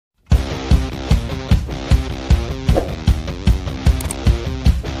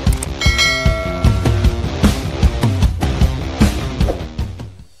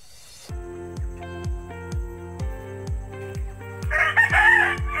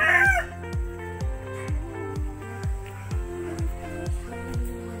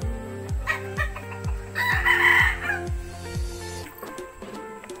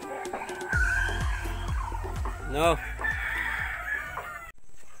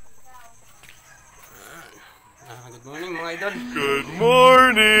Good morning mga idol. Good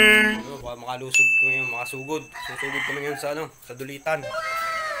morning! Baka makalusog ko ngayon, makasugod. Susugod kami ngayon sa dulitan.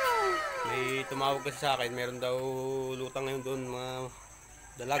 May tumawag kasi sa akin, meron daw lutang ngayon doon, mga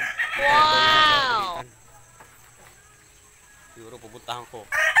dalag. Wow! Siguro pupuntahan ko.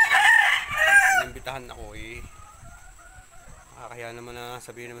 Inimbitahan ako kaya naman na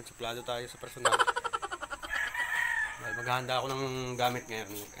sabihin naman suplado tayo sa personal. Dahil maghahanda ako ng gamit ngayon.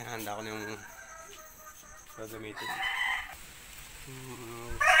 Handa ako ng gagamitin.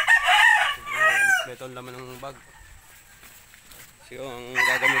 Kompleto ang laman ng bag. So, ang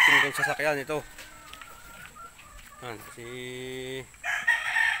gagamitin kong sasakyan ito. Yan, si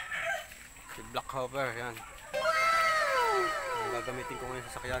Black Hopper, yan. Ang gagamitin ko ngayon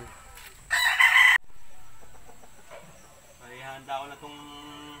sasakyan. Ay, handa ko na itong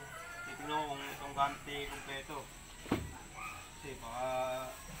titignan ko kung itong gamit kompleto. Kasi baka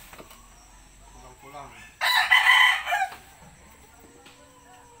kulang-kulang.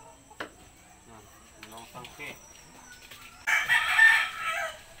 Yan, kulang tangke.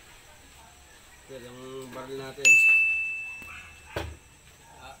 Yan ang baril natin.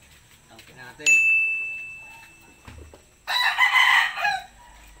 Tangke natin.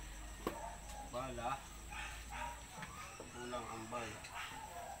 Bala. Kulang ang bal.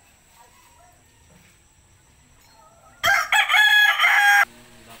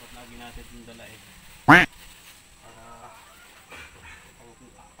 Dapat lagi natin itong dala para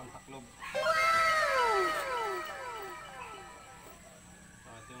pangtaklob.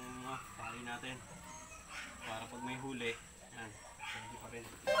 At yung tali natin para pag may huli, yan, hindi pa rin.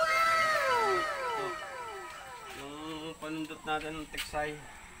 Ito, yung panundot natin ng Tiksay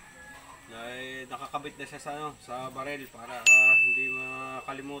ay nakakabit na siya sa baril para hindi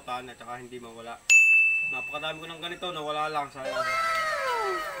makalimutan at saka hindi mawala. Napakadami ko ng ganito, nawala lang sa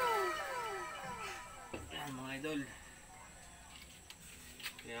yan mga idol.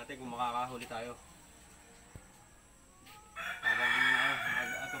 Tingnan natin kung makakahuli tayo. Habang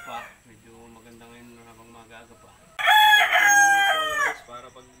mag-aga pa, medyo maganda ngayon habang mag-aga pa. Para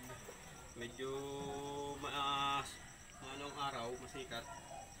pag medyo maanong araw, masikat,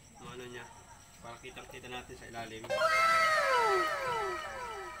 ano niya, para kitang-kita natin sa ilalim.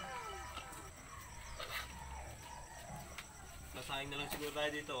 Nasayang na lang siguro tayo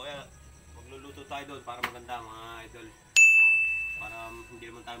dito, kaya magluluto tayo doon para maganda mga idol. Para hindi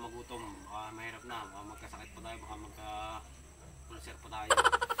naman tayo magutom, baka mahirap na, baka magkasakit pa tayo, baka magka-ulcer pa tayo.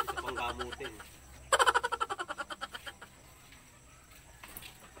 Isa pang gamutin.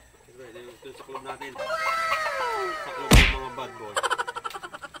 Siguro, ito sa club natin. Sa club ng mga bad boy.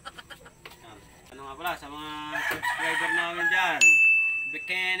 Yan. Ano nga pala, sa mga subscriber namin dyan,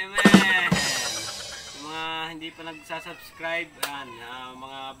 BEKE NEMEN! Yung mga hindi pa nagsasubscribe, yan,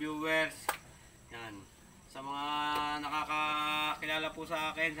 mga viewers, yan. Sa mga nakakakilala po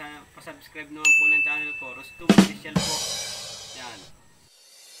sa akin, pasubscribe naman po ng channel ko, RustumOfficial po. Yan.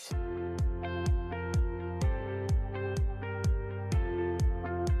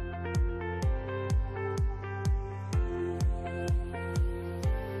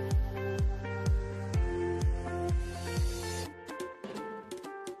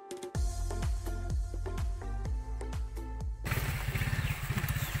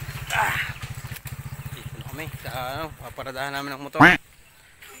 Sa paparadahan namin ng motor.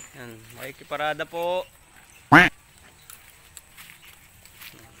 Yan, makikiparada po.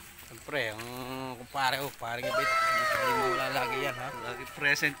 Siyempre, ang kumpare parang ibit, hindi mawala lagi yan ha. Lagi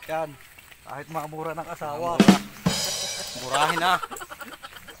present yan. Kahit makamura ng asawa. Murahin na.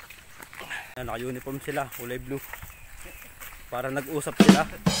 Naka-uniform sila, kulay blue. Para nag-usap sila.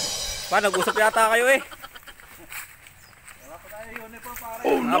 Nag-usap yata kayo eh. Wala pa tayo uniform pare.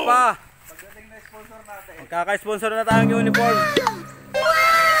 Wala pa. Pagdating na sponsor natin. Magkaka-sponsor na tayong uniform.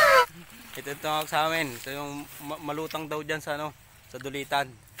 Ito tawag sa amin. Ito yung malutang daw dyan sa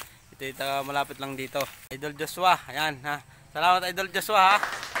dulitan. Ito malapit lang dito. Idol Joshua. Ayan ha. Salamat Idol Joshua ha.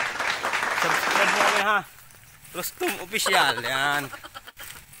 Subscribe mo kami ha. RustumOfficial. Ayan.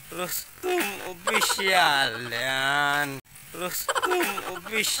 RustumOfficial. Ayan.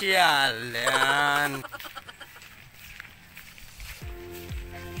 RustumOfficial. Ayan.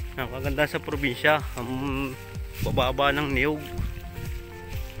 Ang kaganda sa probinsya, ang bababa ng niyog.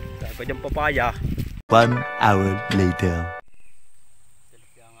 Dahil pa dyan papaya. 1 hour later.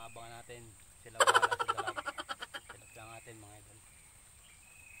 Silip ang abangan natin. Sila wala sa dalag. Silip lang natin mga idol.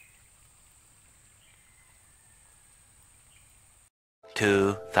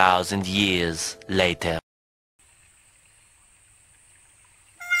 2,000 years later.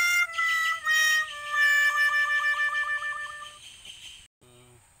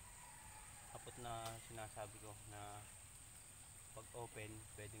 Kapot na na sinasabi ko na pag open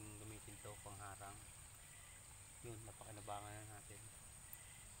pwedeng gamitin to pangharang. Yun, napakinabangan na natin.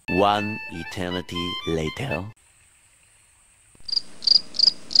 One eternity later.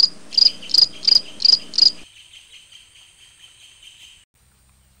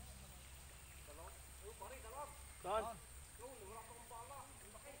 Saan?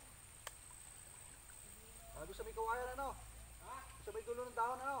 Doon sa may kawayan ano? Ha? Sa may dulo ng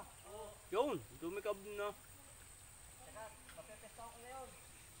dahon ano? Yun, dumikab na. Teka, mapetesta ako ngayon.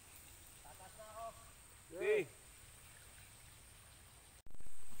 Tataas na ako. Okay.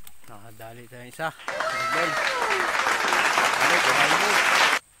 Nakadali tayo isa. Bel. Dali, kumain mo.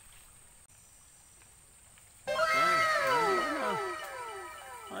 Yan.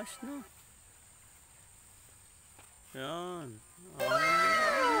 Ayos na. Yan.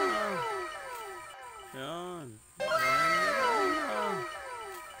 Yan.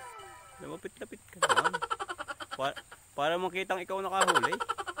 Lapit-lapit ka naman. Para makitang ikaw nakahuli.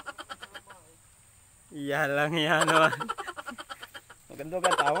 Iya lang yan naman. Maganda ka,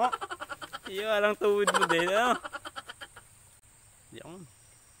 tama. Iya lang tuwid mo din, ano? Yan.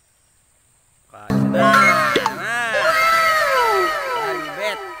 Kaya na.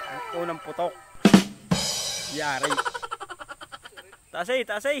 Halibet. Ang unang putok. Yari. Tasay,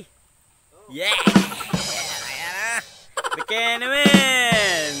 tasay. Yeah! Kaya na. Beke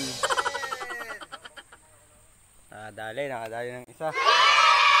nemen. Nakadali ng isa.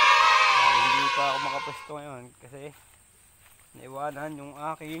 Hindi pa ako makapesto ngayon kasi naiwanan yung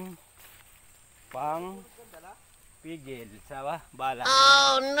aking pang pigil sa bala.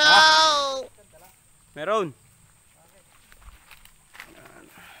 Oh no! Meron.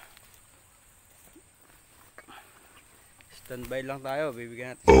 Standby lang tayo,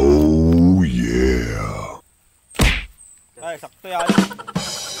 bibigyan natin. Oh yeah! Ay, sakto yan.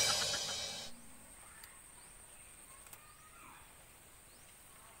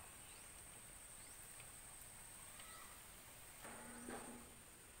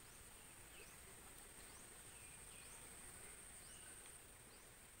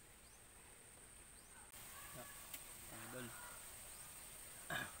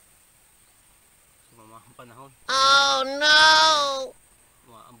 Sumama ang panahon. Oh no!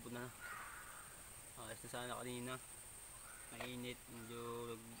 Umaampo na. Ayos na sana kanina. Mainit,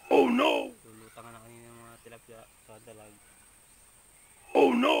 medyo Oh no! lulutangan na kanina ng mga tilapia sa dalag.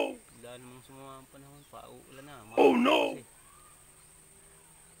 Oh no! Bigla namang sumama ang panahon, pauulan na. Oh no! Kasi.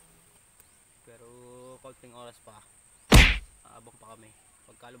 Pero konting oras pa, aabang pa kami.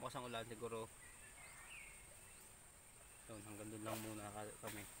 Pagka lumakas ang ulan siguro, yun, hanggang doon lang muna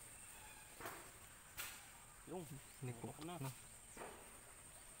kami. Yung, nagpukok na.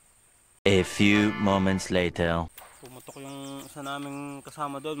 A few moments later. Pumutok yung isa naming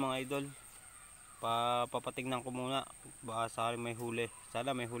kasama doon, mga idol. Papatignan ko muna. Baka sakali may huli.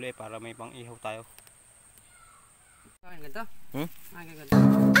 Sana may huli para may pang ihaw tayo. Ang ganda. Hmm? Ang ganda.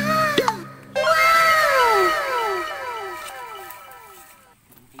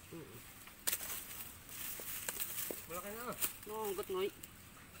 Wala ka na. No, gut noy.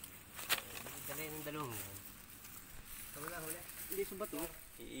 Dali ng dalawang. Wala huli. Hindi subat no.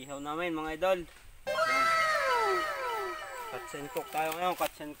 Iihaw namin, mga idol. Cuts and cook tayo ngayon,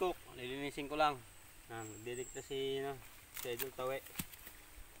 cuts and cook. Nilinisin ko lang. Didikta si Aidol Tawe.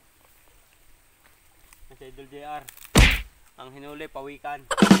 Si Aidol JR. Ang hinuli, pawikan.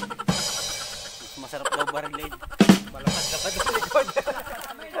 Mas masarap daw barilin. Malapad-lapad sa likod.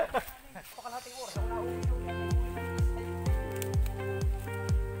 Pakalahating oras, wala ulit.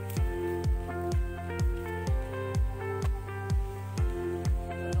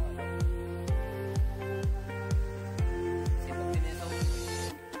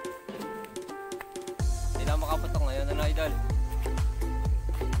 Hindi na makapatok ngayon, ano idol?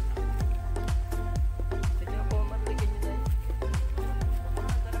 Sige na po, matikin nyo na.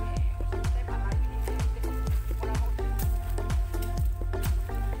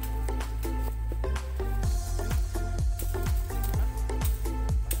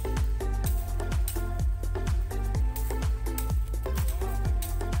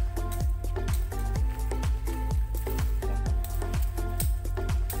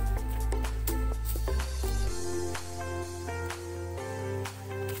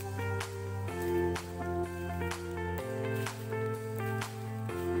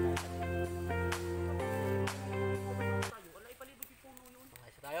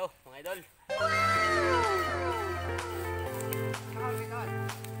 Tayo, mga idol.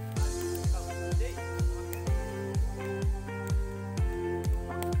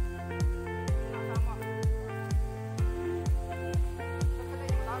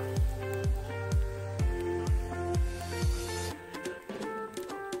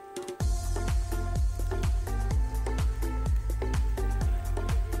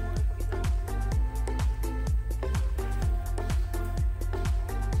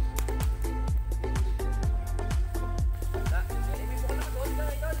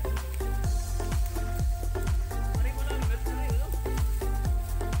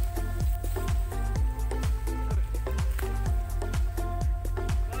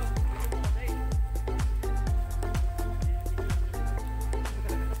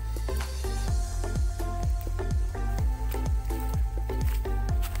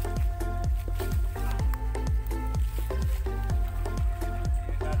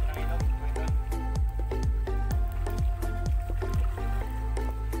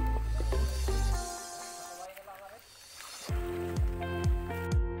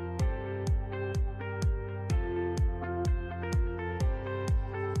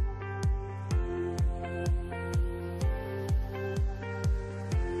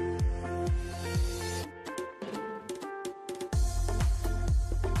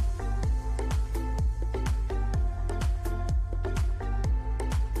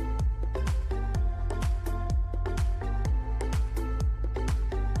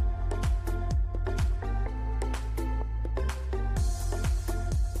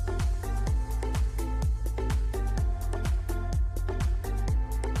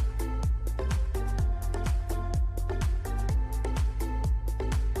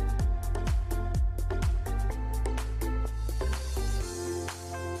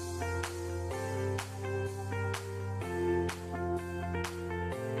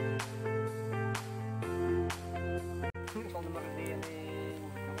 akong namaridiyan eh,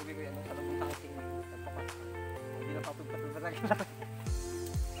 makubi ko yan, sa labong tangking, nagpapas. Hindi na papagpapal ba na kailangan?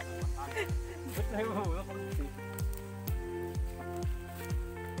 Ba't na yung mahula kung hindi?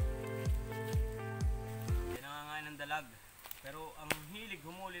 Yan ang nga ng dalag. Pero ang hilig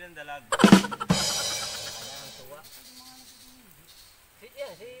humuli ng dalag. Ang tuwa. Si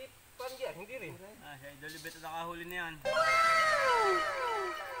Pandian, hindi rin. Si Aidol Ibet at nakahuli na yan.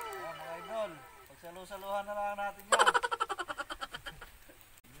 Mga idol, pagsalo-saluhan na lang natin yan.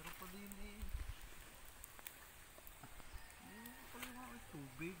 Meron pa din eh. Meron pa lang ang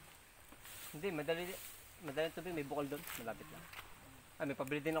tubig. Hindi, madali tubig, may bukal doon, malapit lang. Ah, may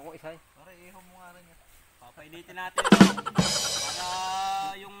pabili din akong isa eh. Pare, ihom mo nga rin yan. Papainitin natin ito.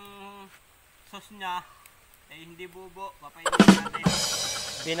 Para yung sauce niya ay hindi bubo. Papainitin natin.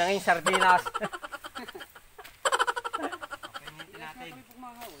 Pinangin sardinas. Papainitin natin.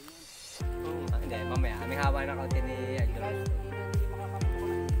 Hindi, mamaya, aming hawa na kaunti ni Aidol.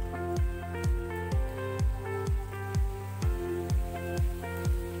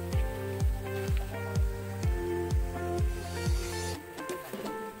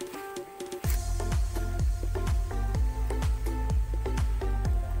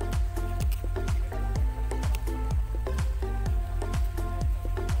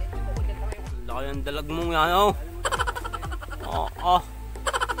 Laki ng dalag mo nga, oh. Oh.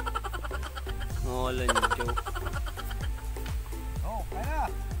 Wala niyo, joke. Oh, kaya!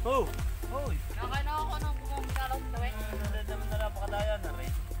 Oh! Hoy! Nakain na ako ng bumagalog na eh. Naman na napakadaya na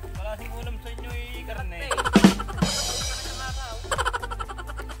rin. Kalasing ulam sa inyo ay karne.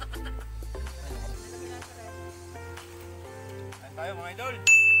 Kain tayo mga idol.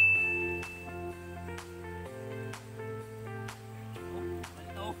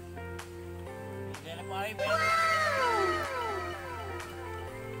 Ito. Hindi na pa rin.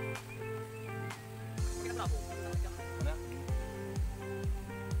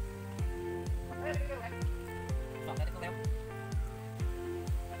 Bakit ito kayo?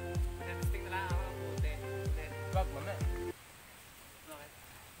 Testing na lang ako ng puti. Wag, mamaya.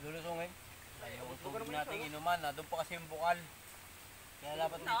 Lulusungin. Yung tubig nating inuman, doon pa kasi yung bukal. Kaya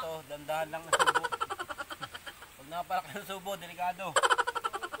dapat dito, dandahan lang ang subo. Pag nakapalaki ang subo, delikado.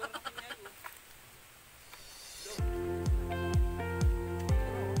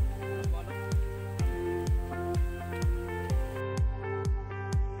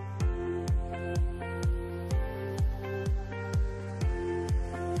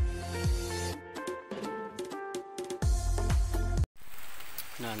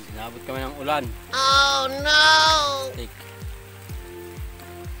 Nan, inabot kami ng ulan. Oh no! Take.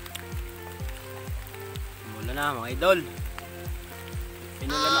 Mula na mga idol.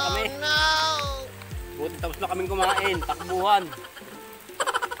 Pinulan na kami. No! Buti tapos na kaming kumain. Takbuhan.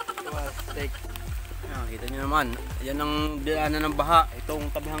 Take. Ayan, kita nyo naman. Yan ang dinaanan ng baha. Itong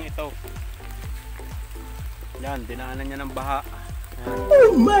tabihang ito. Yan, dinaanan niya ng baha. Ayan.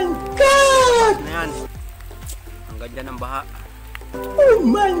 Oh my God! Na yan. Hanggang dyan ang baha. Oh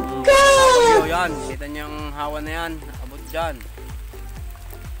my God! Yan, kita niyo ang hawa na yan. Abot dyan.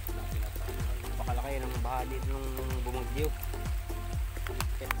 Pakalaki ng baha dito nung bumagyo.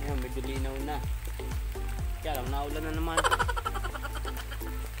 Yan, medyo linaw na. Kaya lang, naulan na naman.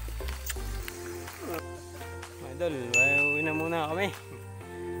 Idol, uwi na muna kami.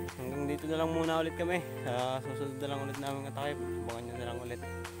 Hanggang dito na lang muna ulit kami. Sa susunod na lang ulit namin atake. Abangan nyo na lang ulit.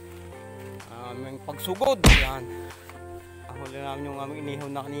 Aming pagsugod. Yan. Huli namin yung aming inihaw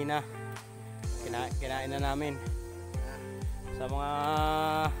na kanina. Kinain na namin. Sa mga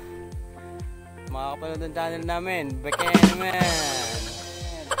makakapanood ng channel namin, BEKE NEMEN.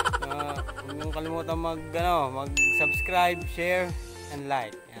 Huwag niyong kalimutan mag-subscribe, share, and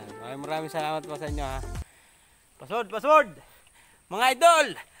like. Yan. Maraming salamat po sa inyo ha. Password! Mga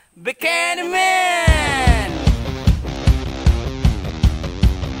idol! BEKE NEMEN!